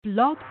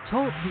Blog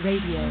Talk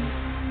Radio.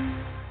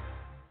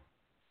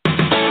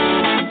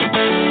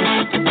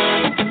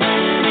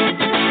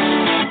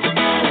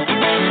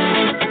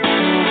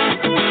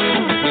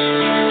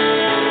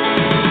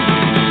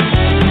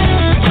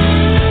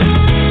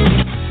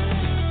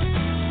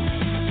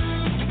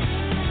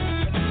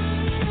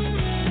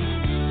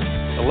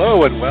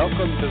 Hello and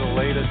welcome to the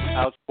latest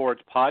Outsports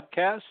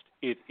podcast.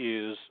 It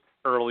is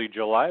early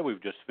July.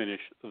 We've just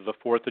finished the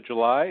 4th of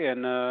July,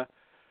 and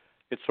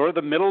it's sort of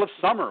the middle of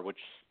summer, which,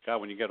 God,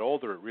 when you get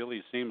older, it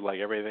really seemed like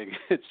everything,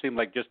 it seemed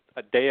like just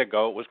a day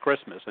ago it was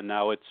Christmas, and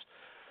now it's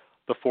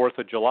the 4th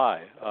of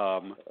July.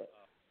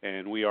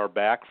 And we are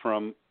back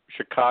from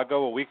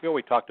Chicago a week ago.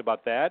 We talked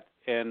about that.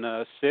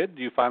 And Sid,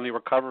 do you finally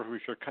recover from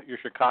your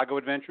Chicago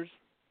adventures?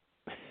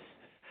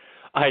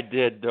 I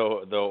did,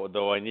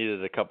 though I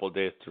needed a couple of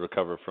days to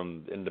recover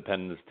from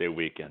Independence Day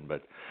weekend.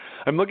 But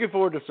I'm looking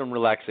forward to some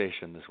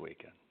relaxation this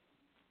weekend.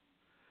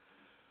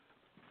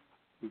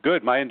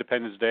 Good. My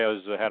Independence Day,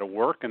 I had to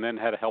work and then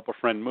had to help a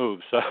friend move,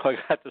 so I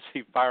got to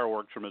see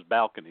fireworks from his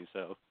balcony.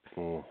 So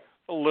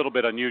a little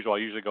bit unusual. I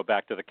usually go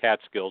back to the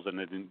Catskills, and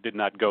it did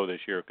not go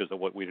this year because of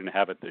what we didn't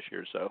have it this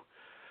year. So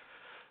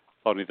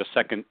only the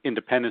second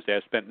Independence Day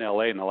I spent in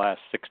L.A. in the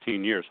last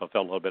 16 years, so I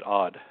felt a little bit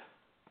odd.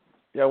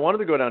 Yeah, I wanted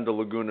to go down to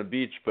Laguna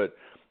Beach, but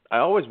I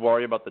always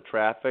worry about the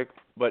traffic.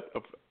 But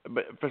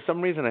for some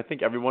reason, I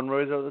think everyone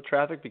worries about the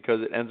traffic because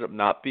it ends up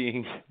not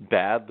being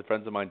bad. The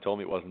friends of mine told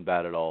me it wasn't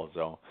bad at all,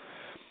 so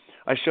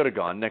I should have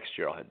gone. Next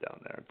year I'll head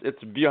down there.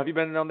 Have you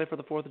been down there for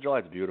the 4th of July?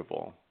 It's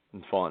beautiful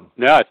and fun.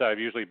 No, I've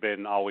usually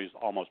been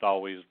almost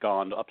always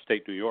gone to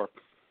upstate New York.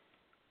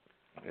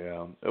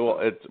 Yeah. Well,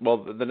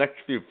 the next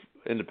few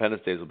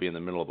Independence Days will be in the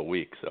middle of the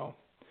week, so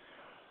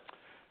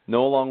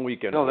no long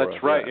weekend. No,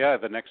 that's right. Yeah,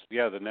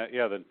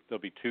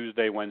 there'll be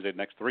Tuesday, Wednesday,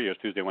 next 3 years,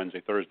 Tuesday,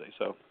 Wednesday, Thursday.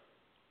 So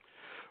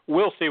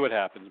we'll see what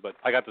happens. But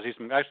I got to see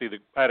some. Actually,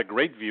 I had a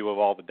great view of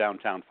all the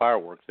downtown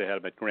fireworks. They had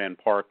them at Grand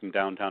Park in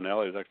downtown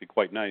LA. It was actually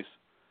quite nice.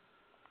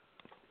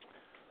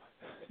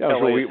 Yeah,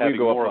 so we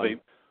go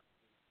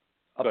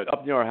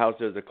up near our house.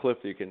 There's a cliff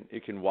that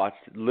you can watch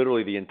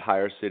literally the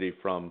entire city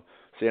from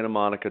Santa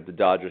Monica to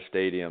Dodger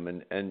Stadium,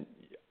 and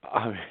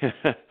I mean,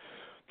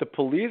 the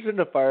police and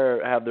the fire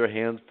have their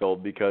hands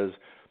filled because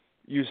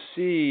you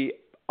see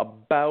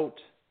about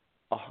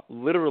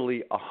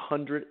literally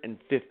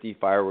 150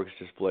 fireworks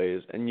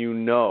displays, and you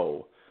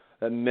know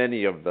that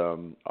many of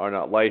them are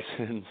not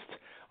licensed,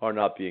 are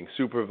not being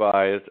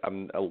supervised.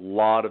 A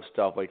lot of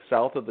stuff like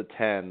south of the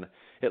 10.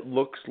 It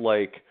looks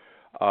like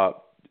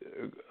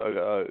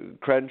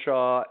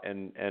Crenshaw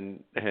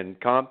and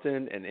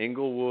Compton and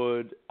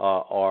Inglewood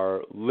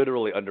are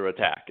literally under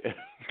attack. It's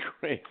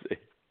crazy.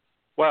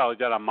 Well,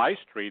 on my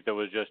street there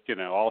was just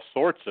all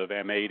sorts of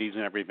M80s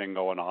and everything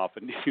going off,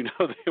 and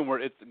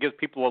it gives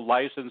people a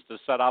license to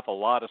set off a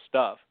lot of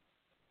stuff.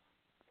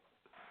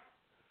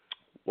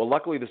 Well,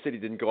 luckily the city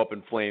didn't go up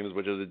in flames,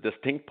 which is a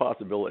distinct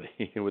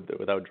possibility with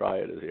how dry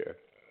it is here.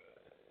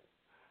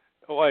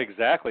 Well,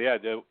 exactly. Yeah.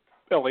 The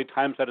LA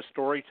Times had a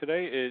story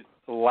today.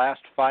 The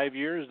last 5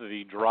 years,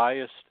 the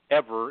driest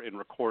ever in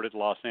recorded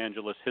Los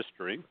Angeles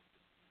history.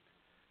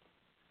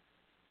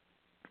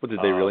 Well,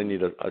 did they really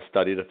need a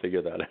study to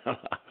figure that out?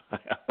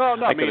 Well,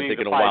 no, I could have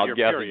taken a wild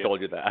guess and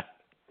told you that.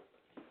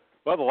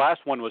 Well, the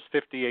last one was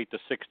 58 to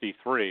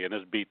 63, and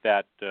has beat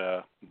that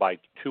by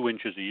 2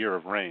 inches a year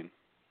of rain.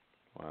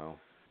 Wow.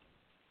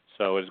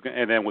 So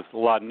and then with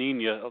La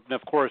Nina, and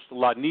of course,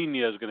 La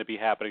Nina is going to be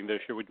happening this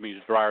year, which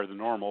means drier than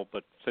normal.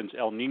 But since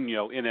El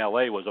Nino in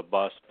LA was a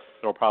bust,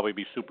 it'll probably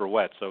be super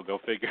wet. So go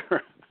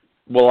figure.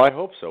 Well, I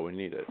hope so. We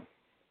need it.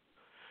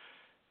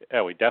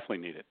 Yeah, we definitely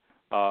need it.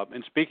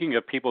 And speaking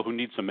of people who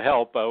need some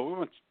help,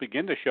 let's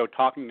begin the show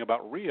talking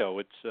about Rio.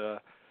 It's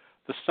the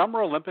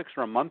Summer Olympics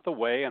are a month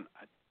away, and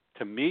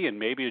to me, and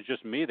maybe it's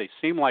just me, they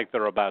seem like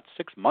they're about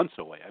 6 months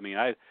away. I mean,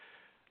 I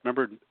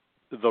remember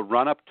the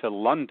run-up to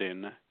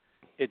London.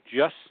 It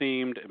just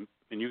seemed,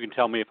 and you can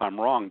tell me if I'm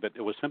wrong, but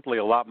it was simply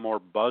a lot more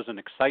buzz and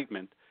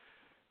excitement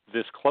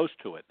this close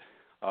to it.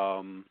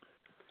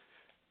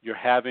 You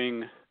have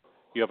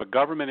a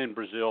government in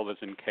Brazil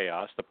that's in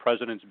chaos. The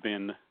president's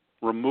been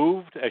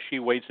removed as she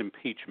waits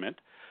impeachment.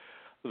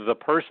 The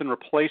person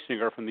replacing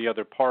her from the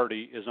other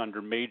party is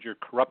under major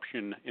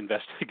corruption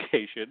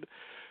investigation.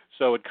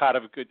 So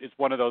it's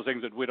one of those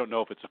things that we don't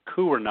know if it's a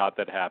coup or not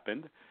that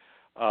happened.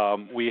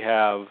 We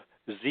have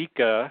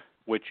Zika,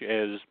 which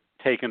has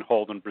taken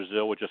hold in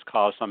Brazil, which has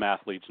caused some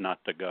athletes not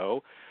to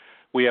go.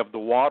 We have the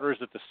waters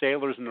that the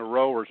sailors and the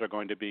rowers are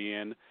going to be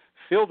in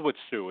filled with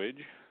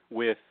sewage,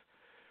 with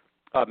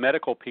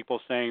medical people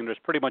saying there's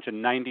pretty much a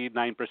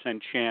 99%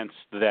 chance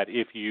that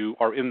if you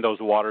are in those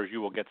waters,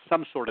 you will get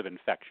some sort of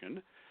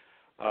infection.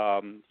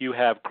 You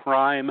have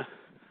crime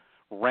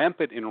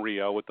rampant in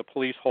Rio, with the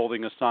police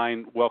holding a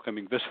sign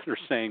welcoming visitors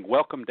saying,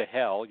 "Welcome to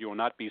hell, you will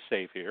not be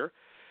safe here."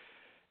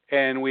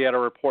 And we had a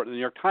report in the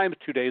New York Times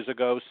 2 days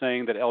ago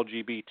saying that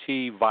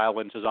LGBT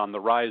violence is on the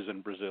rise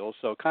in Brazil.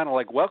 So kind of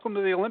like, welcome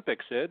to the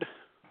Olympics, Sid.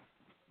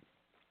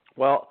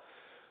 Well,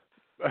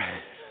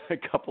 a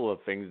couple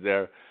of things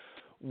there.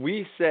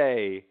 We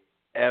say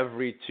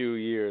every 2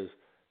 years.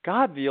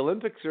 God, the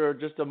Olympics are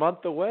just a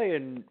month away,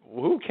 and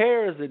who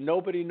cares? And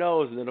nobody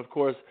knows. And then, of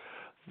course,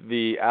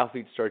 the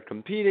athletes start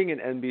competing,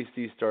 and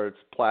NBC starts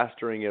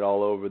plastering it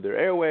all over their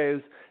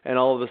airwaves. And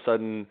all of a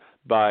sudden,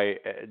 by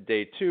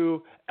day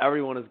 2,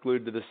 everyone is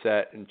glued to the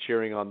set and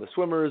cheering on the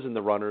swimmers and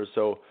the runners.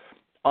 So,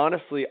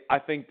 honestly, I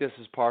think this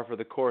is par for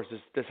the course.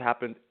 This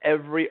happened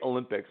every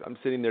Olympics. I'm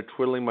sitting there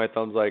twiddling my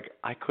thumbs like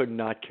I could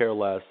not care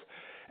less.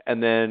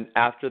 And then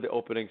after the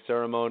opening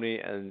ceremony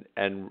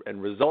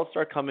and results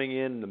start coming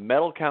in, the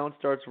medal count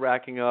starts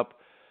racking up,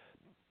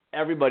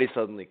 everybody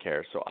suddenly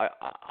cares. So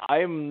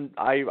I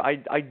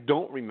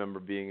don't remember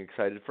being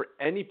excited for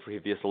any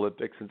previous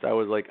Olympics since I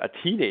was like a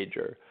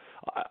teenager,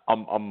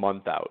 a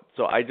month out.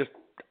 So I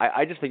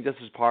just think this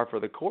is par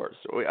for the course.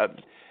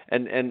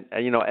 And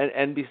you know,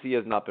 NBC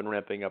has not been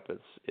ramping up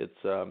its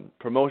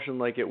promotion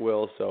like it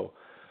will. So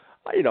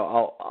you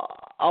know,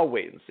 I'll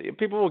wait and see.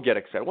 People will get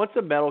excited once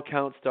the medal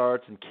count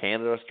starts and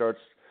Canada starts,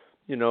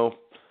 you know,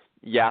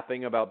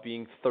 yapping about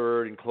being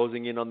third and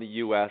closing in on the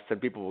U.S.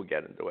 and people will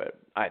get into it,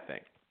 I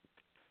think.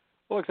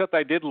 Well, except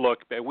I did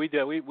look. We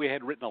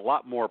had written a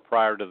lot more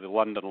prior to the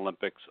London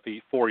Olympics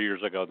 4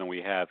 years ago than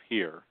we have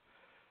here,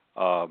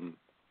 and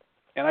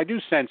I do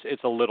sense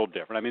it's a little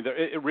different. I mean,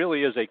 it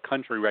really is a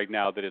country right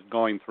now that is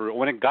going through.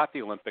 When it got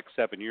the Olympics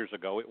 7 years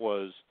ago, it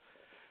was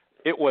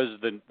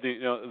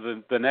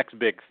the next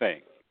big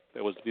thing.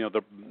 It was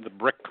the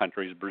BRIC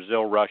countries,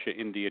 Brazil, Russia,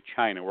 India,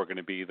 China, were going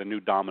to be the new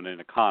dominant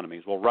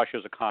economies. Well,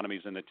 Russia's economy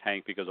is in the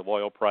tank because of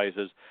oil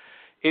prices.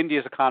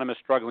 India's economy is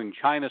struggling.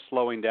 China's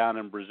slowing down,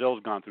 and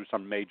Brazil's gone through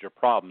some major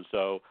problems.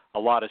 So a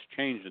lot has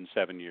changed in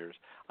 7 years.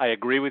 I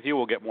agree with you.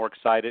 We'll get more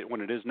excited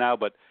when it is now,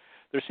 but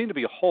there seem to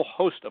be a whole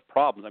host of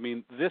problems. I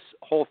mean, this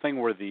whole thing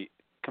where the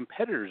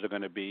competitors are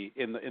going to be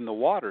in the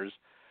waters.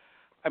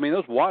 I mean,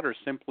 those waters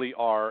simply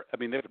are. I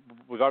mean,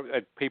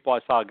 people. I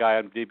saw a guy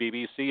on the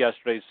BBC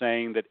yesterday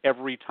saying that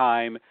every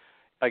time,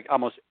 like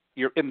almost,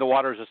 you're in the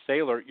water as a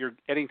sailor,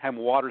 anytime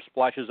water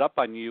splashes up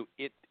on you,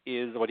 it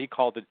is what he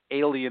called it.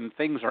 Alien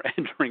things are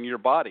entering your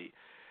body.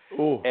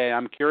 Ooh. And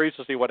I'm curious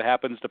to see what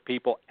happens to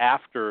people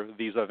after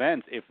these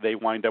events if they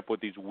wind up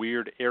with these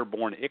weird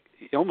airborne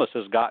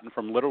illnesses gotten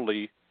from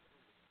literally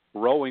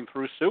rowing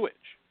through sewage,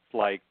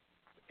 like.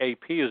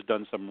 AP has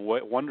done some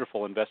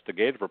wonderful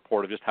investigative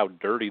report of just how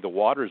dirty the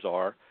waters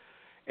are,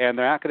 and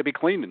they're not going to be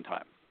cleaned in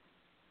time.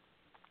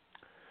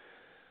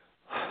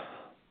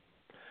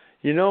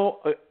 You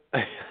know,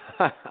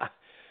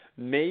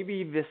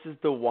 maybe this is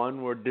the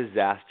one where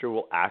disaster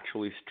will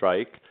actually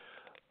strike.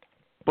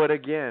 But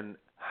again,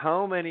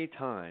 how many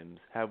times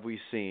have we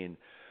seen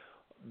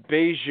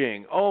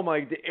Beijing,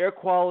 the air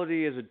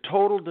quality is a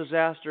total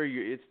disaster.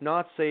 It's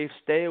not safe.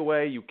 Stay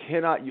away. You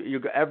cannot.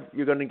 You're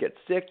going to get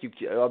sick.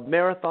 A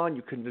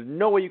marathon. There's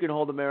no way you can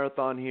hold a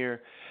marathon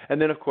here. And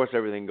then, of course,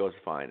 everything goes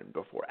fine. And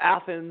before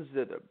Athens,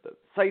 the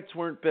sites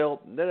weren't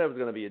built. And then it was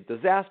going to be a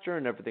disaster,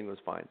 and everything was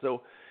fine.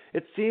 So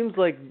it seems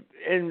like,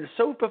 and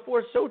so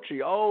before Sochi,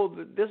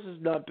 this is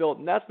not built,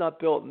 and that's not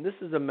built, and this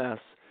is a mess.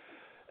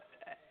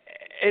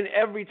 And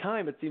every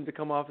time it seemed to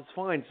come off as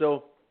fine.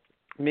 So.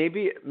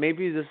 Maybe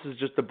this is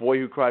just the boy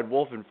who cried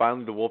wolf, and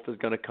finally the wolf is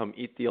going to come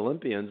eat the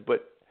Olympians.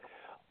 But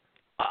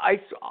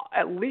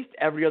at least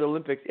every other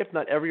Olympics, if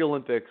not every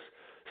Olympics,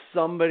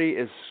 somebody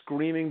is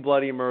screaming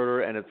bloody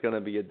murder, and it's going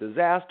to be a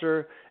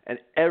disaster. And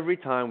every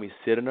time we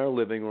sit in our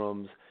living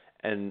rooms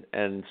and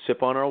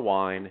sip on our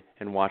wine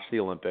and watch the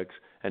Olympics,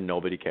 and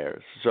nobody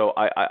cares. So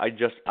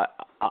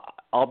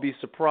I'll be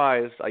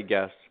surprised, I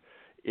guess,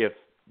 if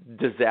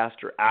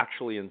disaster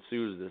actually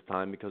ensues this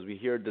time, because we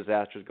hear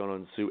disaster is going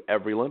to ensue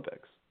every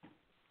Olympics,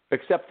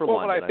 except for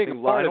London. I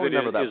think part of it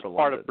is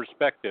part of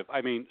perspective.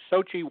 I mean,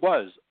 Sochi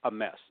was a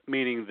mess,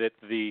 meaning that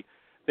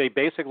they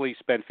basically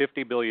spent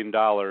 $50 billion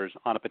on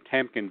a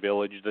Potemkin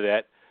village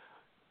that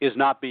is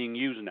not being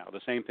used now. The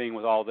same thing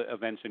with all the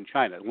events in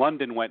China.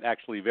 London went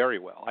actually very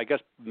well. I guess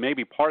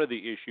maybe part of the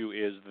issue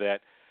is that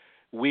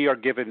we are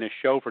given this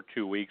show for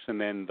 2 weeks,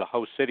 and then the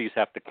host cities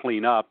have to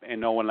clean up,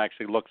 and no one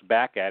actually looks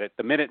back at it.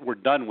 The minute we're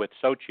done with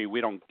Sochi, we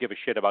don't give a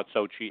shit about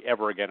Sochi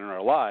ever again in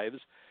our lives,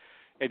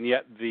 and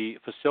yet the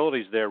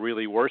facilities there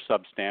really were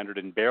substandard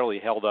and barely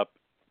held up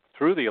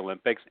through the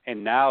Olympics,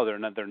 and now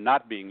they're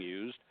not being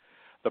used.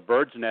 The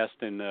bird's nest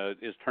been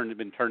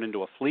turned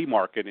into a flea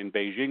market in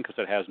Beijing because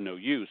it has no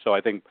use. So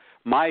I think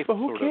my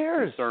sort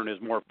of concern is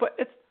more. But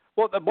it's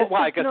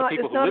I guess the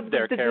people who live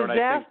there care. And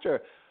I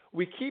think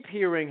we keep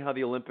hearing how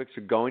the Olympics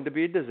are going to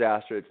be a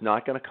disaster. It's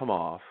not going to come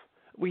off.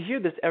 We hear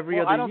this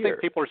every other year. I don't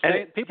think people are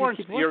saying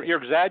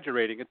you're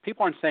exaggerating.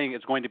 People aren't saying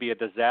it's going to be a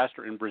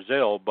disaster in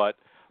Brazil, but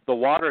the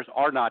waters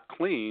are not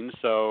clean.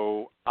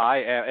 So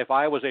if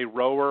I was a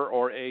rower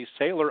or a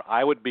sailor,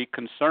 I would be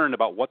concerned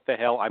about what the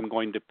hell I'm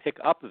going to pick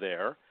up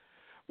there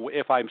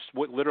if I'm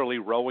literally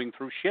rowing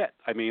through shit.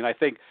 I mean, I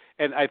think,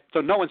 so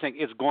no one's saying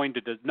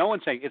no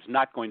one's saying it's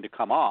not going to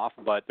come off,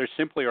 but they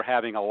simply are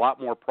having a lot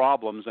more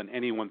problems than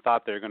anyone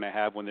thought they were going to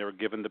have when they were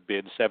given the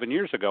bid 7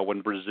 years ago,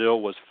 when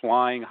Brazil was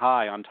flying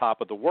high on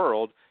top of the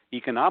world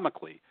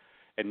economically.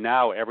 and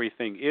now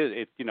everything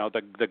is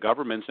the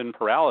government's in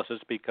paralysis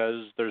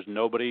because there's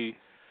nobody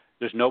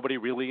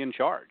really in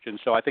charge. And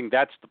so I think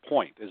that's the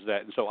point, is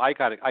that, and so I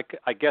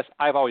guess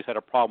I've always had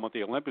a problem with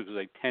the Olympics because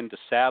they tend to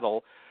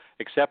saddle,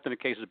 except in the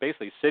cases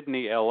basically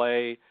Sydney,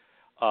 LA,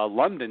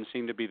 London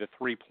seem to be the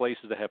three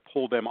places that have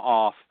pulled them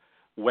off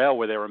well,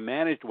 where they were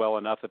managed well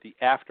enough that the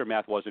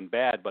aftermath wasn't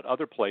bad, but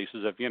other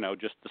places have,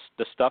 just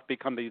the stuff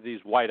become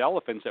these white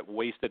elephants that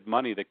wasted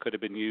money that could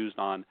have been used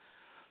on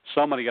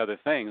so many other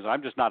things.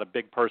 I'm just not a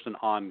big person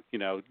on,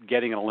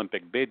 getting an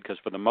Olympic bid because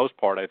for the most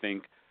part I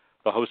think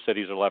the host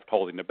cities are left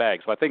holding the bag.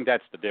 So I think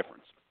that's the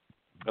difference,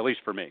 at least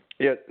for me.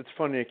 Yeah, it's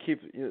funny.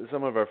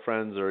 Some of our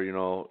friends are,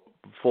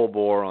 full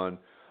bore on,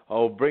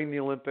 bring the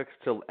Olympics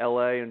to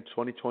LA in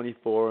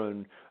 2024.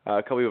 And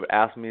a couple people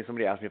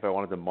somebody asked me if I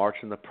wanted to march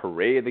in the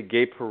parade, the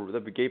gay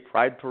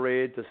pride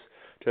parade,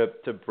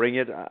 to bring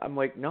it. I'm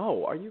like,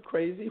 no, are you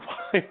crazy?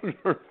 Why on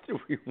earth do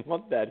we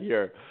want that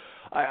here?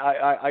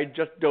 I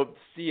just don't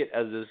see it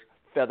as this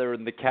feather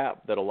in the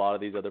cap that a lot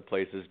of these other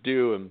places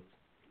do, and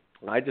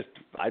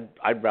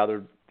I'd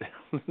rather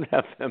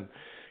have them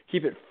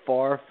keep it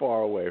far,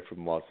 far away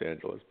from Los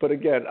Angeles. But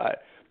again,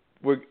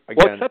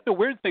 except the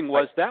weird thing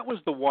was that was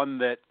the one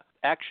that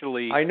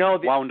actually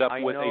wound up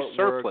with a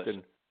surplus.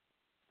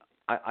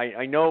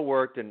 I know it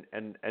worked,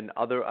 and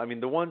other. I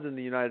mean, the ones in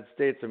the United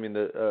States. I mean,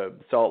 the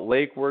Salt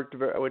Lake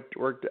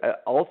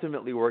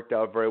ultimately worked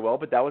out very well,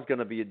 but that was going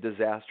to be a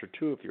disaster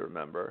too, if you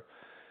remember.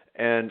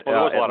 And there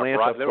was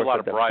Atlanta, there was a lot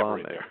of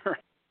bribery there.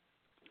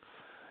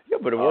 Yeah,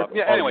 but it worked.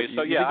 Anyway,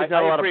 so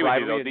I agree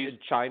with you. In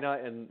China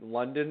and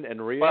London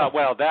and Rio.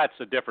 Well, that's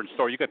a different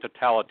story. You got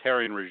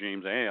totalitarian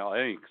regimes.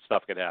 Any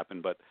stuff could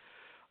happen, but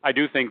I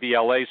do think the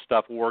LA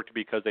stuff worked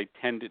because they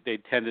tended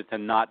to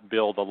not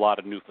build a lot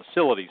of new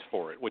facilities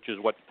for it, which is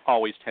what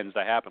always tends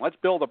to happen. Let's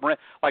build a brand,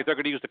 like they're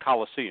going to use the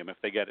Coliseum if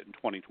they get it in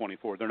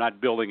 2024. They're not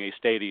building a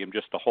stadium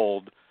just to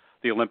hold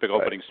the Olympic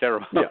opening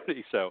ceremony. Yeah.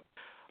 So.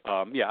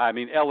 I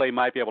mean, LA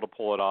might be able to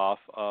pull it off.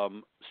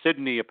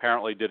 Sydney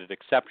apparently did it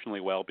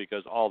exceptionally well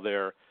because all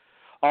their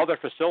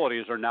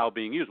facilities are now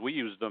being used. We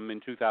used them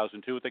in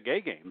 2002 at the Gay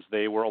Games.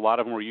 A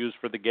lot of them were used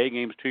for the Gay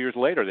Games 2 years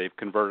later. They've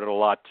converted a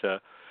lot to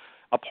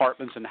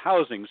apartments and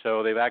housing.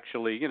 So they've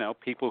actually,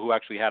 people who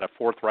actually had a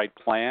forthright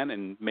plan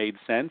and made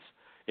sense,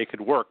 it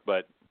could work.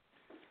 But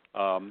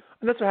and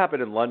that's what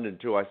happened in London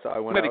too. I'm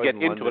going to get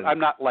into it. I'm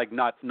not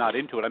not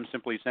into it. I'm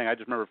simply saying I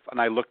just remember,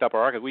 and I looked up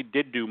our archive. We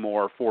did do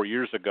more 4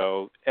 years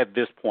ago at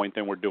this point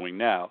than we're doing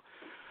now,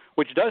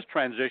 which does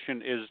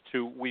transition is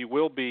to we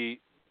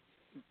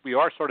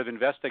are sort of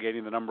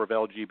investigating the number of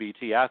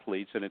LGBT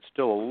athletes, and it's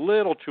still a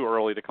little too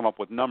early to come up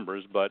with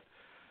numbers, but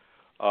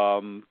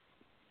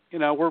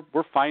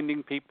we're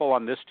finding people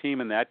on this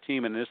team and that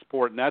team and this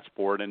sport and that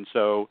sport, and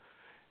so.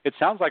 It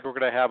sounds like we're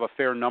going to have a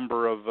fair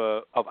number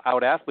of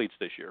out athletes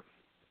this year.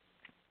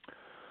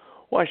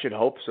 Well, I should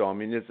hope so. I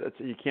mean,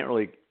 you can't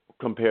really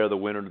compare the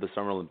winter to the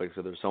Summer Olympics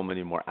because there's so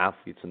many more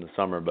athletes in the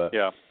summer. But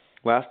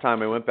last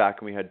time I went back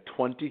and we had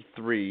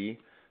 23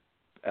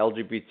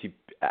 LGBT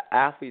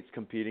athletes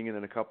competing and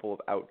then a couple of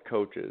out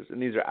coaches.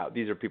 And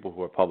these are people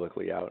who are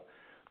publicly out.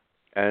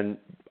 And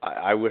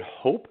I would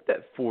hope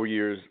that 4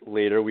 years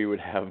later we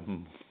would have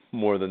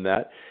more than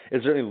that.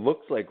 It certainly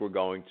looks like we're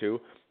going to.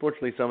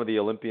 Fortunately, some of the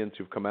Olympians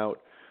who've come out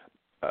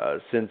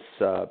since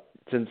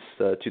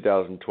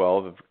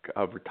 2012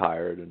 have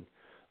retired and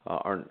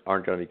aren't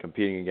going to be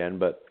competing again.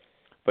 But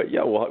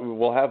yeah,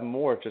 we'll have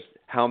more. Just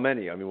how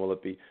many? I mean, will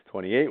it be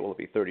 28? Will it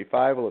be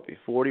 35? Will it be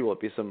 40? Will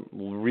it be some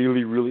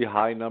really, really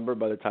high number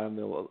by the time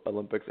the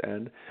Olympics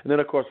end? And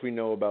then, of course, we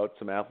know about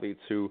some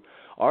athletes who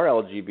are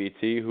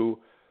LGBT who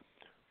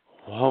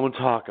won't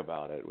talk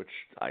about it, which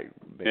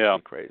makes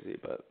me crazy.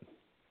 But.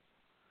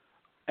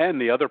 And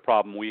the other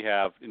problem we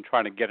have in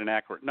trying to get an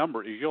accurate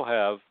number is you'll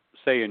have,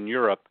 say in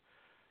Europe,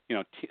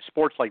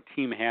 sports like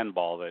team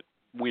handball that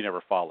we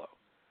never follow.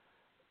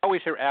 I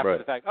always hear after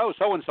the fact,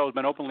 so-and-so has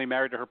been openly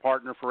married to her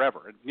partner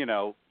forever,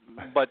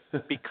 but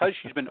because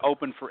she's been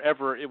open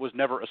forever, it was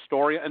never a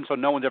story, and so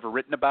no one's ever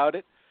written about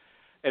it.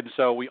 And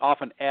so we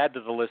often add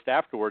to the list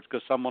afterwards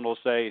because someone will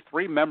say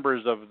 3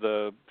 members of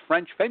the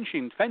French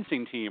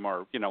fencing team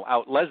are,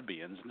 out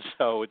lesbians. And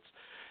so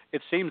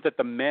it seems that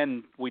the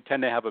men, we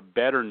tend to have a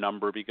better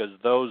number because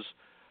those,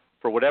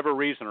 for whatever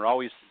reason, are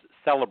always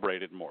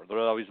celebrated more. There's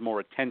always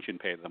more attention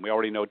paid to them. We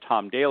already know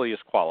Tom Daley is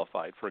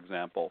qualified, for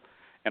example,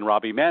 and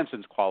Robbie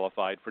Manson's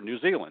qualified for New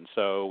Zealand.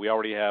 So we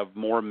already have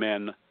more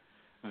men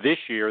this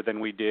year than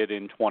we did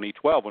in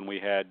 2012 when we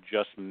had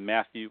just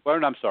Matthew.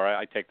 Well, I'm sorry,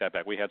 I take that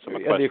back. We had some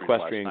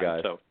equestrian last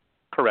guys. So,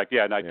 correct,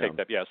 and I take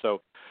that. Yeah,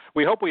 so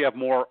we hope we have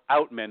more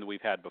out men than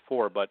we've had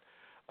before, but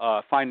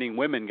finding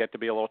women get to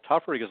be a little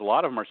tougher because a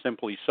lot of them are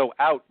simply so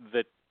out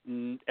that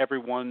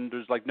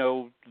there's like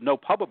no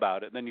pub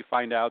about it. And then you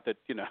find out that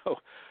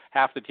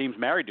half the team's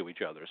married to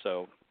each other.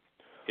 So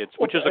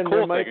which is a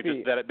cool thing. It's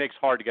just that it makes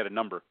hard to get a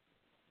number.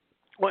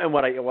 Well, and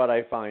what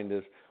I find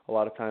is a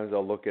lot of times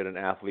I'll look at an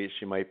athlete.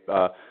 She might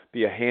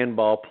be a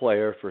handball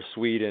player for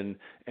Sweden,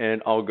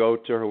 and I'll go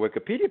to her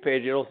Wikipedia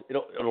page.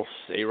 It'll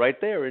say right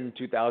there in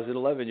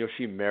 2011,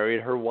 she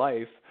married her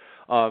wife.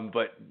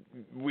 But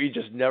we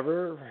just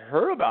never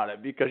heard about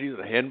it because she's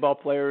a handball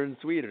player in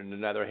Sweden, and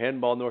neither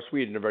handball nor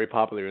Sweden are very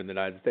popular in the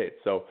United States.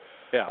 So,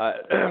 yeah.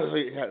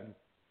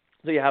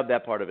 So you have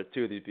that part of it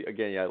too.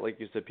 Again, yeah, like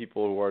you said,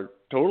 people who are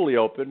totally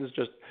open. It's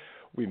just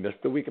we missed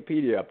the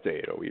Wikipedia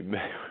update, or we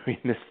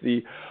missed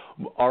the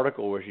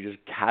article where she just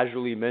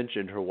casually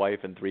mentioned her wife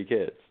and 3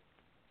 kids.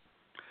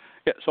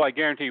 Yeah, so I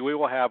guarantee you we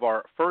will have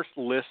our first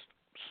list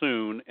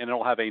soon, and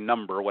it'll have a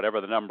number, whatever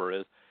the number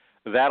is.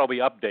 That'll be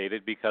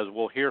updated because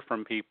we'll hear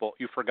from people.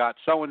 You forgot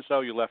so and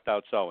so, you left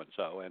out so and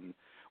so, and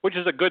which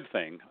is a good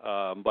thing.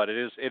 But it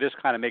is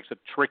kind of makes it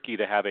tricky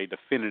to have a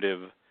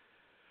definitive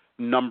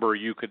number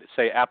you could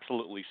say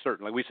absolutely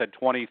certain. Like we said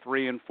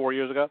 23 and 4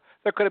 years ago,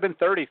 there could have been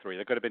 33.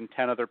 There could have been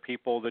 10 other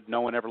people that no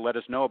one ever let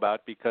us know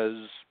about because,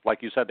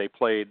 like you said, they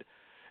played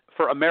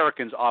for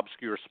Americans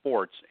obscure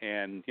sports,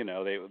 and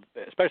they,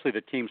 especially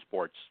the team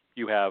sports.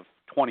 You have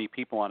 20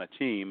 people on a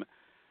team.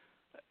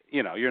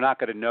 You're not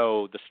going to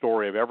know the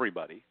story of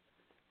everybody,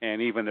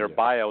 and even their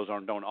bios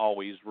don't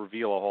always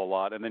reveal a whole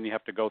lot. And then you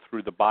have to go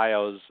through the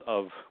bios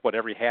of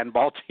every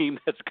handball team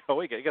that's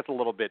going. It gets a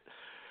little bit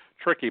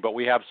tricky, but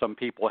we have some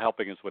people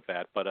helping us with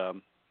that. But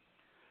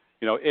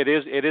it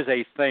is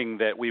a thing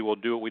that we will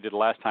do what we did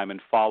last time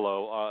and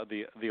follow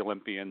the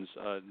Olympians'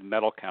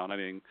 medal count. I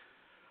mean,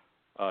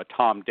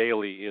 Tom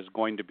Daley is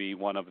going to be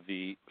one of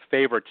the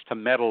favorites to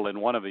medal in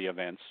one of the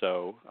events,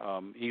 so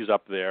he's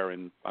up there,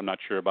 and I'm not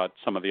sure about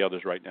some of the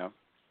others right now.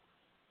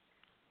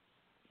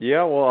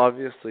 Yeah, well,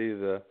 obviously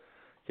the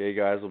gay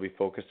guys will be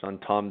focused on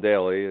Tom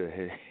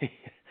Daley.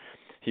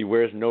 He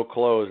wears no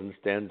clothes and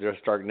stands there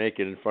stark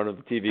naked in front of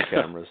the TV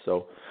cameras.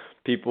 So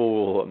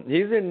people will.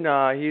 He's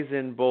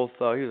in both.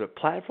 He's a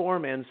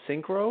platform and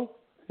synchro.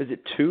 Is it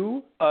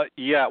 2?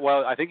 Yeah.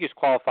 Well, I think he's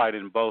qualified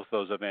in both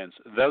those events.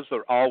 Those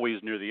are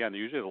always near the end.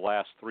 They're usually the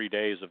last 3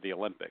 days of the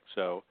Olympics.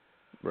 So,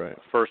 right.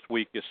 First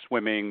week is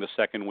swimming. The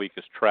second week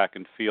is track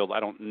and field. I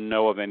don't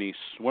know of any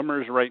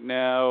swimmers right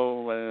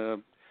now.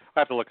 I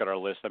have to look at our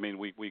list. I mean,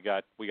 we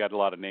got a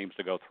lot of names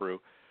to go through.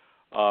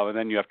 And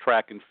then you have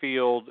track and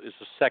field is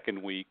the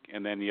second week,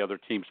 and then the other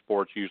team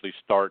sports usually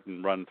start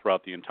and run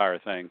throughout the entire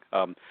thing.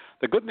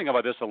 The good thing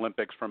about this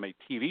Olympics from a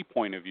TV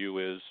point of view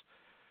is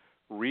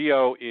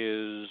Rio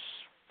is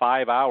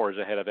 5 hours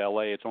ahead of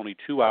LA. It's only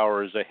 2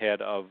 hours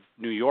ahead of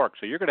New York.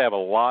 So you're going to have a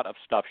lot of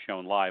stuff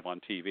shown live on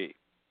TV.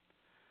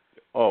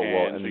 Oh,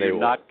 well, and so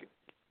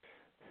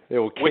they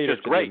will cater which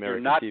is to great. the You're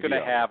American not TV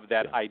going to have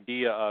that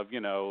idea of,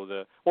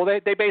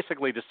 they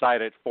basically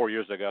decided 4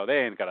 years ago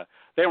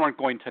they weren't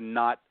going to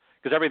not,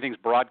 because everything's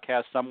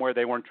broadcast somewhere,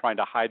 they weren't trying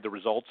to hide the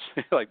results.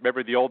 Like,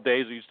 remember the old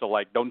days we used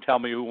to don't tell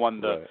me who won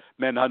the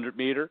men 100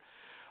 meter.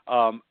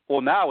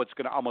 Well, now it's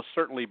going to almost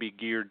certainly be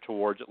geared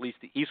towards at least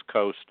the East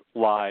Coast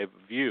live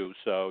view.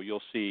 So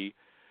you'll see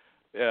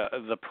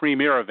the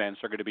premier events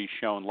are going to be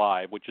shown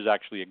live, which is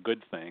actually a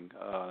good thing.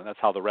 That's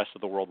how the rest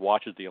of the world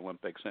watches the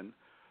Olympics, and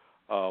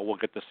we'll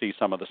get to see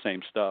some of the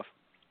same stuff.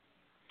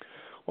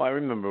 Well, I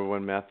remember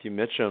when Matthew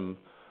Mitchum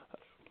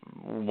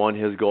won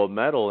his gold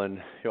medal,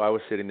 and I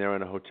was sitting there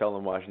in a hotel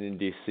in Washington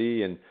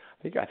D.C., and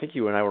I think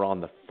you and I were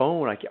on the phone.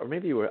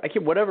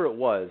 Whatever it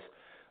was.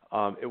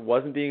 It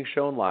wasn't being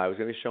shown live. It was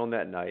going to be shown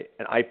that night,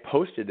 and I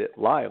posted it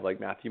live, like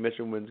Matthew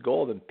Mitchum wins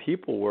gold, and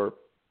people were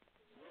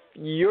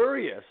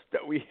furious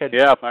that we had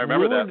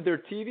ruined their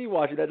TV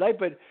watching that night.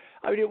 But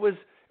I mean, it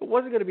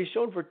wasn't going to be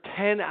shown for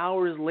 10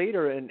 hours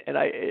later, and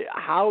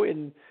how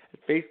in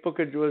Facebook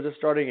was just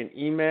starting an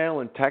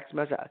email and text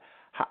message.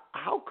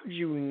 How could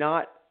you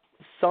not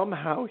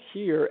somehow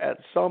hear at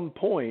some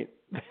point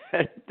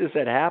that this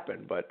had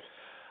happened? But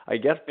I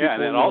guess people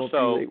and then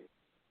also.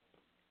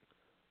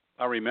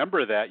 I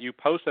remember that. You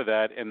posted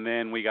that, and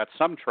then we got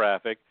some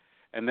traffic,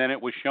 and then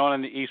it was shown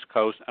on the East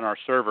Coast, and our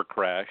server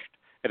crashed.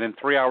 And then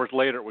 3 hours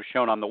later, it was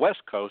shown on the West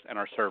Coast, and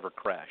our server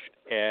crashed.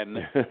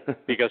 And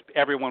because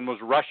everyone was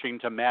rushing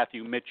to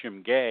Matthew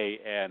Mitchum Gay,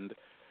 and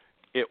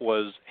it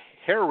was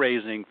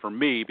hair-raising for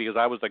me because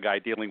I was the guy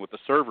dealing with the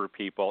server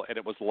people, and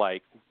it was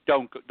like,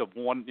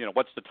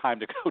 what's the time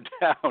to go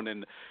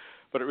down?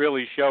 But it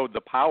really showed the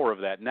power of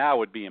that. Now it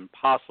would be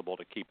impossible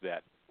to keep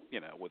that,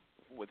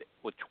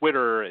 with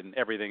Twitter and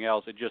everything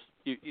else. It just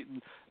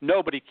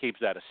nobody keeps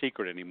that a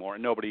secret anymore,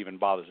 and nobody even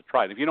bothers to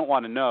try it. If you don't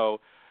want to know,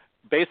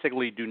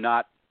 basically do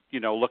not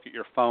look at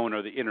your phone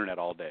or the internet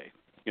all day.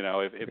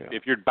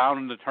 If you're bound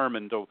and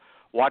determined to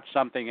watch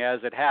something as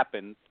it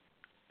happened,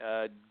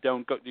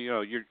 don't go.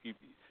 It's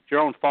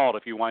your own fault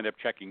if you wind up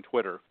checking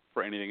Twitter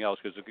for anything else,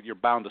 because you're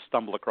bound to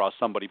stumble across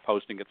somebody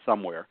posting it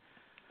somewhere.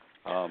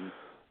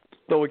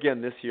 Though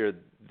again, this year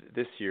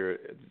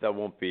that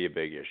won't be a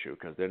big issue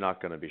because they're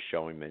not going to be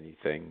showing many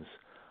things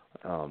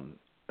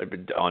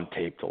on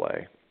tape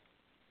delay.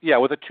 Yeah,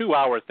 with a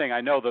 2-hour thing,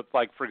 I know that,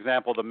 like, for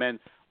example, the men,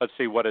 let's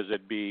see, what does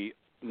it be?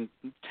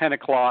 10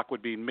 o'clock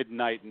would be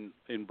midnight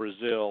in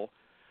Brazil.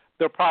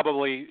 they'll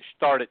probably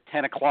start at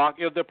 10 o'clock.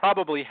 They'll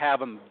probably have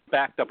them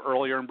backed up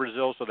earlier in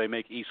Brazil, so they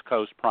make East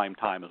Coast prime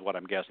time is what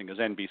I'm guessing, because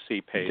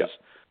NBC pays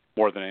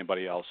more than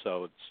anybody else.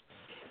 So it's,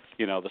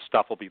 the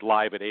stuff will be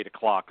live at 8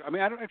 o'clock. I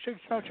mean, I'm not sure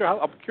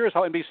I'm curious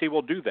how NBC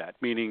will do that,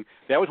 meaning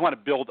they always want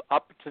to build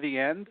up to the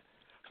end.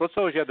 So let's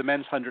suppose you have the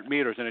men's 100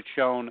 meters, and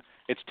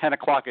it's 10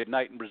 o'clock at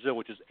night in Brazil,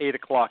 which is 8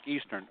 o'clock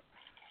Eastern.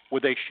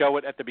 Would they show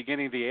it at the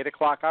beginning of the 8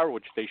 o'clock hour,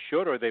 which they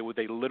should, or would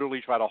they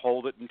literally try to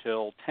hold it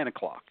until 10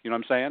 o'clock? You know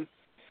what I'm saying?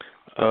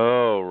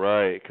 Oh,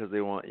 right, because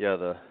they want,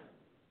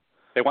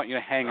 They want you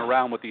to hang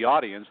around with the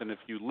audience, and if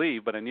you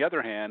leave. But on the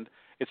other hand,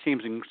 it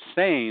seems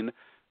insane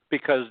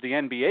because the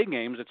NBA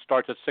games, it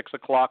starts at 6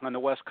 o'clock on the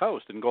West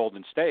Coast in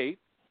Golden State,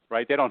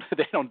 right? They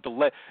don't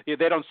delay. They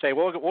don't say,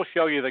 well, we'll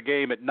show you the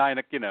game at 9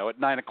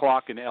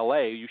 o'clock in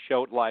L.A. You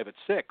show it live at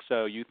 6,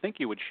 so you think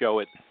you would show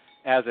it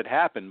as it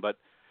happened, but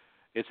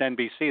it's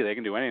NBC. They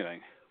can do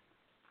anything.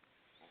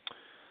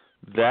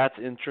 That's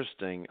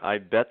interesting. I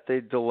bet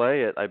they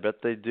delay it. I bet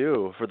they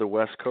do for the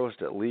West Coast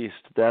at least.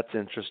 That's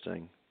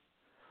interesting.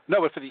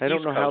 No, but for the East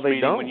don't know Coast, how they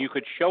don't. When you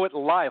could show it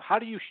live, how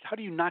do you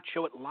not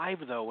show it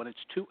live though? When it's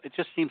it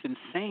just seems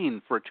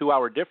insane for a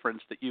 2-hour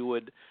difference that you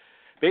would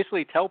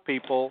basically tell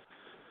people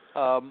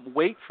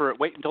wait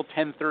until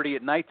 10:30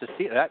 at night to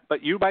see that.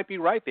 But you might be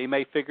right. They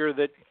may figure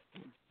that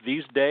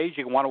these days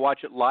you want to watch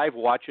it live.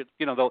 Watch it.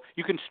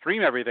 You can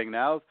stream everything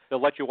now.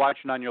 They'll let you watch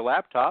it on your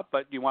laptop,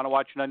 but you want to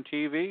watch it on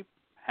TV.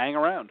 Hang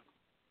around.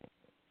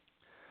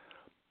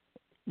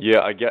 Yeah,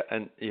 I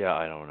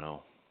don't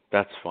know.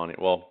 That's funny.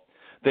 Well,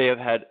 they have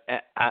had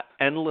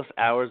endless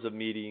hours of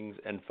meetings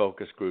and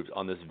focus groups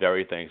on this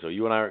very thing, so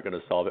you and I aren't going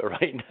to solve it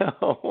right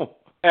now.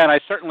 And I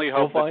certainly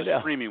hope we'll that the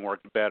streaming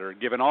works better.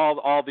 Given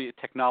all the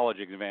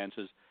technology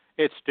advances,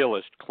 it still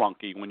is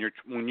clunky when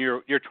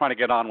you're trying to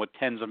get on with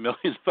tens of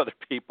millions of other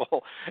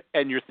people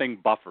and your thing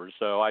buffers.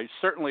 So I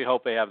certainly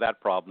hope they have that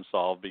problem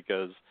solved,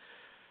 because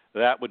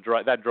that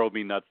drove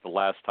me nuts the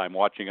last time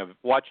watching. I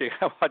watched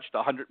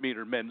a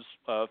 100-meter men's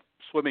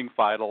swimming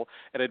final,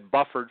 and it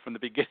buffered from the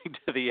beginning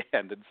to the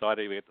end, and so I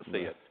didn't even get to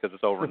see it because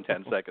it's over in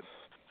 10 seconds.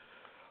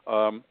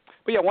 But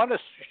yeah, I want to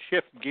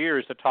shift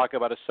gears to talk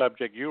about a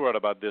subject you wrote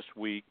about this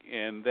week,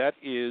 and that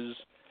is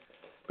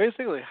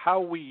basically how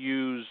we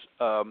use,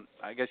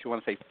 I guess you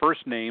want to say,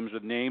 first names or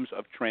names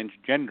of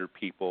transgender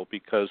people,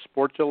 because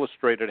Sports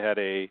Illustrated had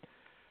a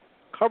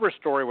cover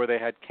story where they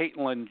had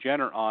Caitlyn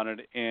Jenner on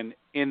it, and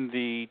in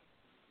the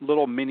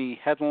little mini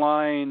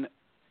headline,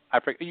 I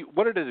forget,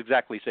 what did it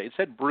exactly say? It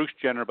said Bruce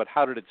Jenner, but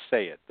how did it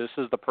say it? This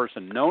is the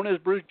person known as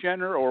Bruce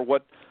Jenner, or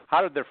what?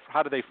 How did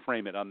they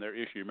frame it on their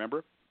issue?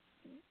 Remember?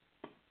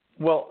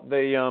 Well,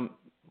 they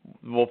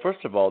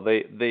first of all,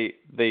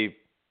 they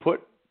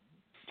put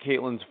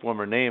Caitlyn's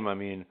former name,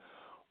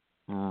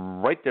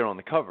 right there on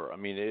the cover.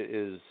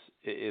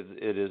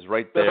 It is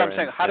right there. That's what I'm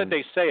saying. How did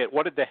they say it?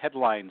 What did the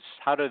headlines?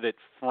 How did it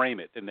frame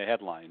it in the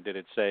headline? Did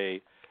it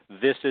say,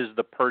 "This is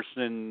the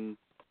person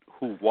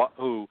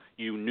who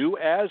you knew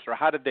as," or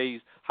how did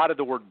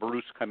the word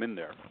Bruce come in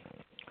there?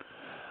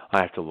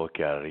 I have to look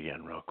at it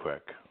again real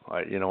quick.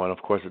 And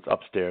of course it's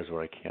upstairs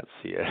where I can't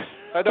see it.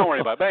 Don't worry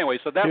about it. But anyway,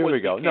 so that Here was we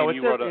go. No,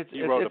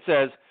 it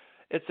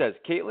says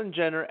Caitlyn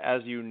Jenner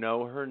as you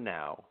know her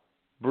now,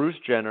 Bruce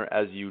Jenner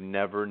as you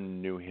never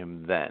knew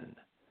him then,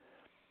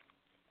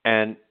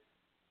 and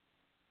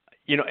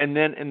and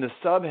then in the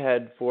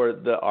subhead for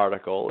the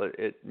article,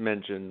 it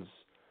mentions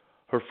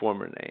her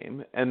former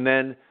name, and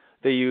then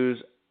they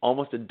use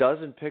almost a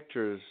dozen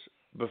pictures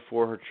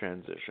before her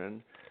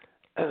transition,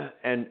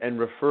 and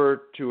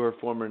refer to her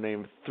former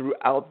name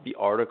throughout the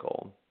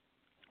article.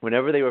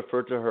 Whenever they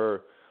refer to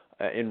her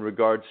in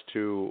regards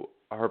to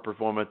her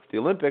performance at the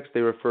Olympics,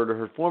 they refer to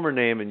her former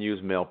name and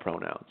use male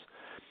pronouns.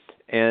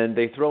 And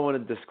they throw in a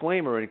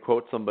disclaimer and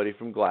quote somebody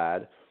from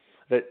GLAAD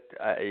that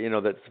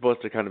that's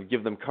supposed to kind of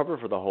give them cover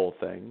for the whole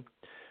thing.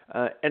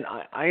 And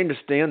I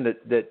understand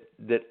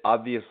that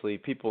obviously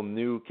people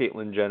knew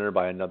Caitlyn Jenner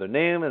by another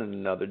name and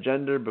another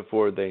gender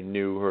before they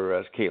knew her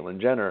as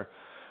Caitlyn Jenner,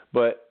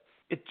 but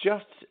it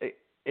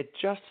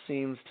just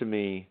seems to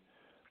me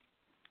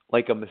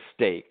like a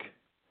mistake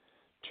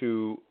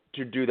to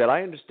do that.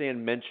 I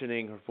understand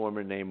mentioning her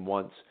former name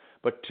once,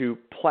 but to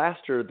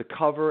plaster the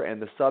cover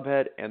and the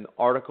subhead and the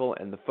article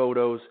and the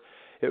photos,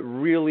 it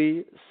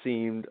really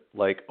seemed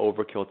like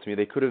overkill to me.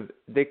 They could have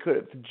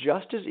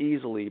just as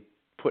easily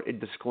put a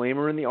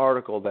disclaimer in the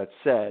article that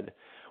said,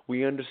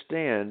 "We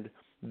understand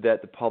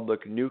that the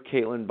public knew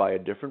Caitlyn by a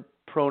different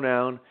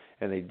pronoun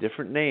and a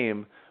different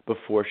name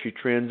before she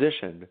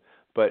transitioned,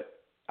 but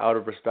out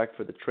of respect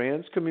for the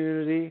trans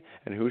community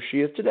and who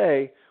she is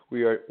today,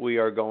 we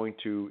are going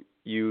to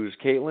use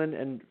Caitlyn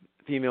and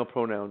female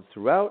pronouns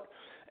throughout,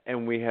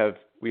 and we have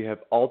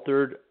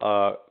altered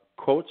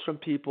quotes from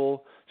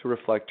people to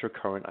reflect her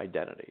current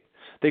identity."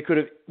 They could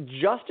have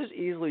just as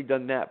easily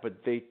done that,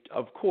 but they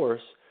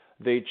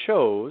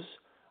chose,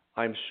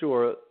 I'm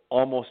sure,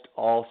 almost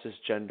all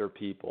cisgender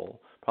people,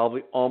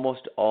 probably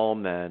almost all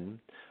men,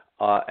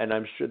 and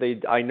I'm sure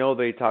I know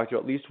they talked to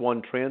at least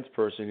one trans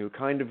person who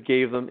kind of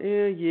gave them,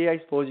 yeah, I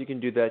suppose you can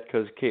do that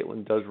because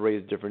Caitlyn does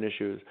raise different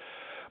issues.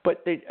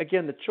 But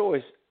again, the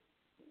choice,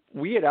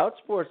 we at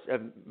Outsports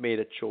have made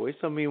a choice.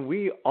 I mean,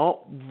 we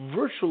all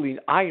virtually,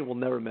 I will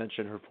never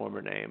mention her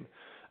former name,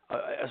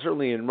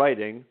 certainly in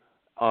writing.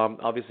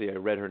 Obviously, I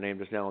read her name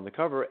just now on the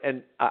cover,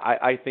 and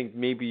I think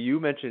maybe you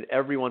mentioned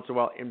every once in a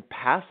while in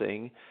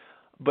passing,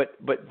 but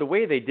the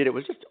way they did it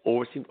was just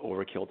seemed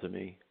overkill to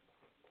me.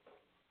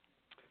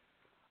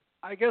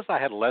 I guess I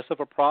had less of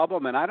a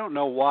problem, and I don't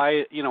know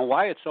why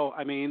it's so.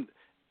 I mean,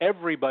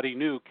 everybody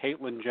knew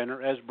Caitlyn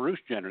Jenner as Bruce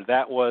Jenner.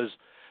 That was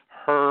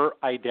her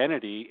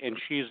identity, and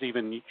she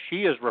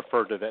is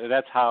referred to that.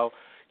 That's how,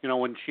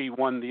 when she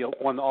won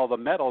all the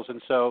medals.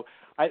 And so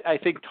I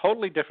think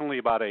totally differently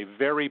about a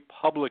very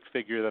public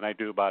figure than I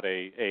do about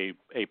a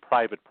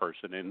private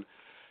person. And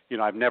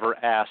I've never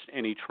asked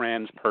any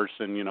trans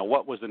person,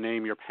 what was the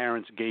name your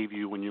parents gave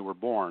you when you were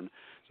born?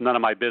 It's none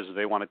of my business.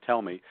 They want to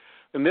tell me.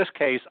 In this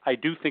case, I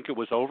do think it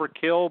was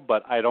overkill,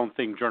 but I don't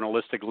think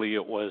journalistically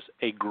it was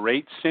a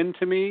great sin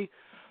to me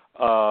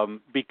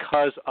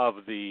because of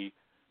the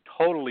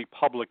totally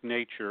public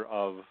nature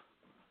of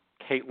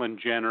Caitlyn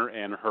Jenner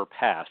and her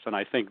past. And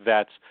I think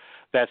that's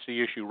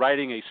the issue.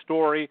 Writing a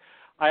story,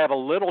 I have a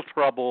little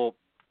trouble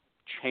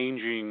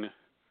changing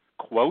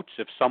quotes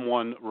if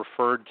someone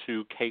referred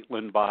to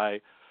Caitlyn by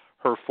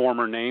her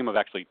former name, of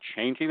actually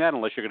changing that,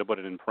 unless you're going to put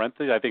it in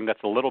parentheses. I think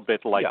that's a little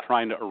bit like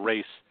trying to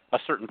erase a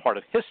certain part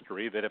of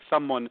history, that if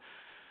someone,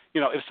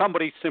 if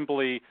somebody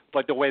simply,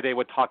 like the way they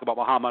would talk about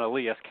Muhammad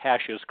Ali as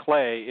Cassius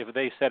Clay, if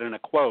they said in a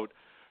quote,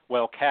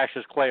 well,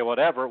 Cassius Clay or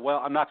whatever,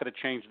 well, I'm not going to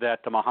change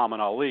that to Muhammad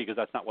Ali because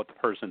that's not what the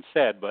person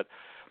said. But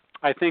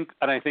I think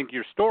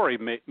your story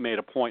made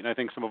a point, and I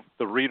think some of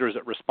the readers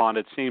that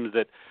responded seems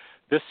that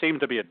this seemed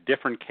to be a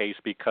different case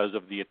because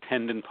of the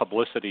attendant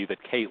publicity that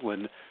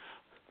Caitlyn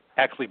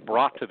actually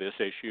brought to this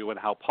issue and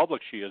how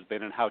public she has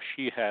been and how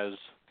she has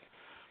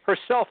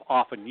herself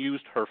often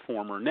used her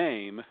former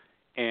name.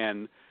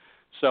 And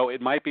so it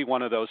might be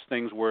one of those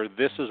things where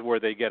this is where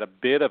they get a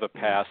bit of a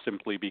pass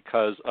simply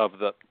because of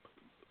the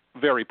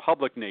very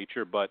public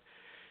nature, but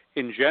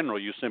in general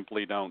you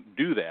simply don't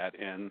do that.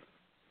 And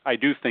I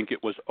do think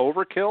it was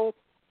overkill.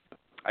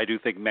 I do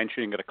think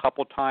mentioning it a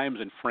couple times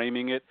and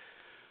framing it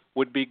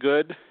would be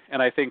good.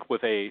 And I think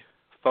with a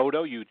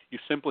photo, you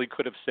simply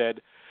could have said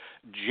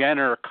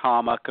Jenner,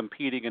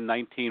 competing in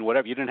 19,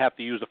 whatever. You didn't have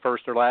to use the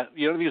first or last.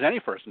 You don't use any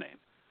first name.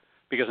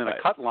 Because in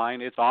a cut line,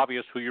 it's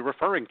obvious who you're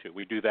referring to.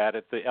 We do that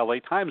at the L.A.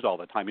 Times all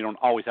the time. You don't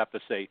always have to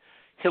say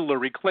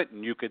Hillary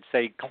Clinton. You could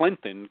say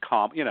Clinton,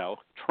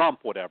 Trump,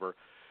 whatever.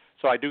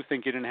 So I do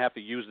think you didn't have to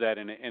use that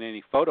in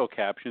any photo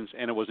captions,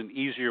 and it was an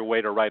easier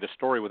way to write a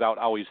story without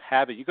always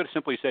having. You could have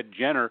simply said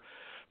Jenner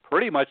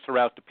pretty much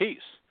throughout the piece.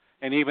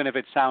 And even if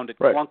it sounded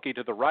clunky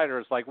to the writer,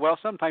 it's like, well,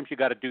 sometimes you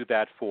got to do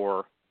that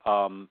for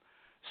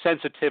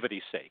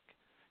sensitivity's sake.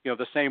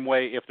 The same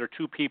way if there are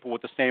two people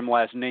with the same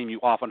last name,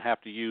 you often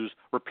have to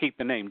repeat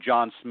the name,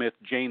 John Smith,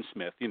 Jane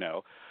Smith,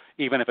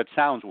 even if it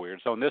sounds weird.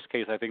 So in this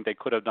case, I think they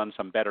could have done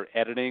some better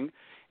editing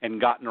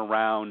and gotten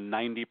around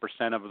 90%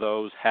 of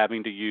those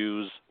having to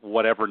use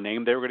whatever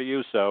name they were going to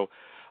use. So,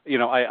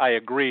 I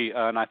agree,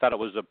 and I thought it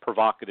was a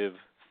provocative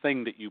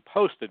thing that you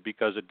posted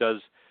because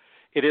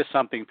it is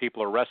something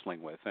people are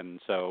wrestling with. And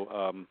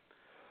so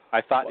I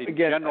thought in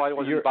general I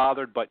wasn't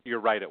bothered, but you're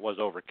right, it was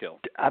overkill.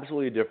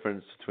 Absolutely a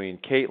difference between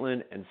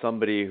Caitlyn and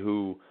somebody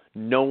who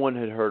no one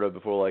had heard of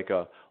before, like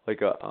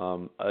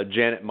a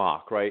Janet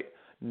Mock, right?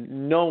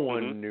 No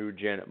one knew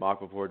Janet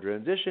Mock before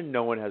transition.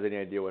 No one has any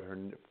idea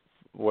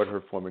what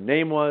her former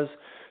name was.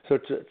 So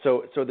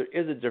there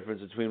is a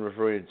difference between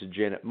referring to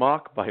Janet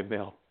Mock by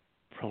male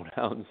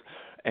pronouns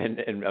and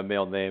a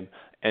male name,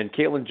 and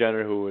Caitlyn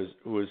Jenner, who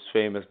was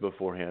famous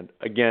beforehand.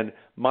 Again,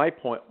 my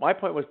point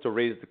was to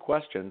raise the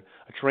question.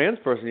 A trans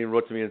person even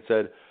wrote to me and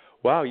said,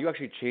 "Wow, you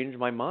actually changed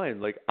my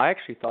mind. Like, I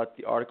actually thought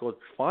the article was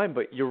fine,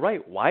 but you're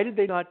right. Why did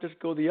they not just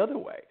go the other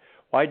way?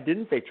 Why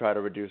didn't they try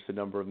to reduce the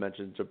number of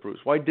mentions of Bruce?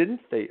 Why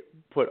didn't they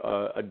put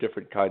a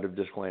different kind of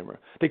disclaimer?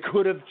 They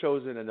could have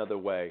chosen another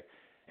way,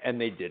 and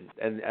they didn't.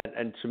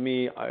 And to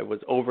me, it was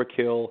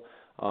overkill.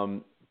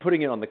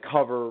 Putting it on the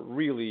cover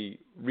really,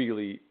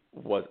 really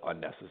was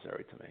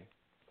unnecessary to me."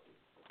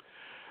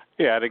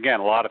 Yeah, and again,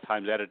 a lot of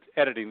times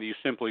editing, you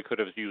simply could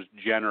have used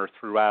Jenner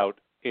throughout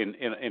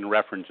in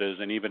references,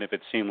 and even if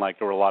it seemed like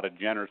there were a lot of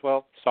Jenners,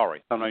 well,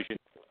 sorry.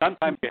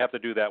 Sometimes you have to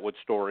do that with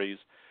stories,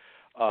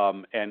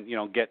 and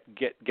get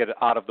it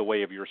out of the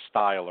way of your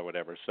style or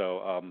whatever.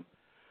 So,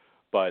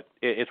 but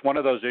it's one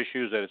of those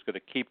issues that is going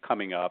to keep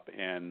coming up,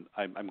 and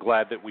I'm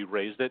glad that we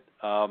raised it.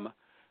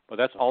 But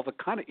that's all the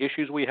kind of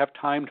issues we have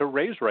time to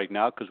raise right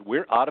now because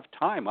we're out of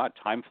time.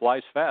 Time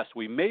flies fast.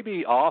 We may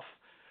be off.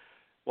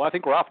 Well, I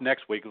think we're off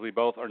next week because we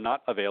both are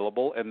not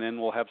available, and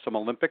then we'll have some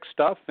Olympic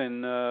stuff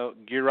and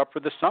gear up for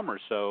the summer.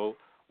 So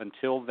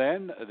until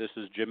then, this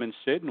is Jim and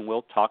Sid, and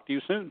we'll talk to you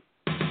soon.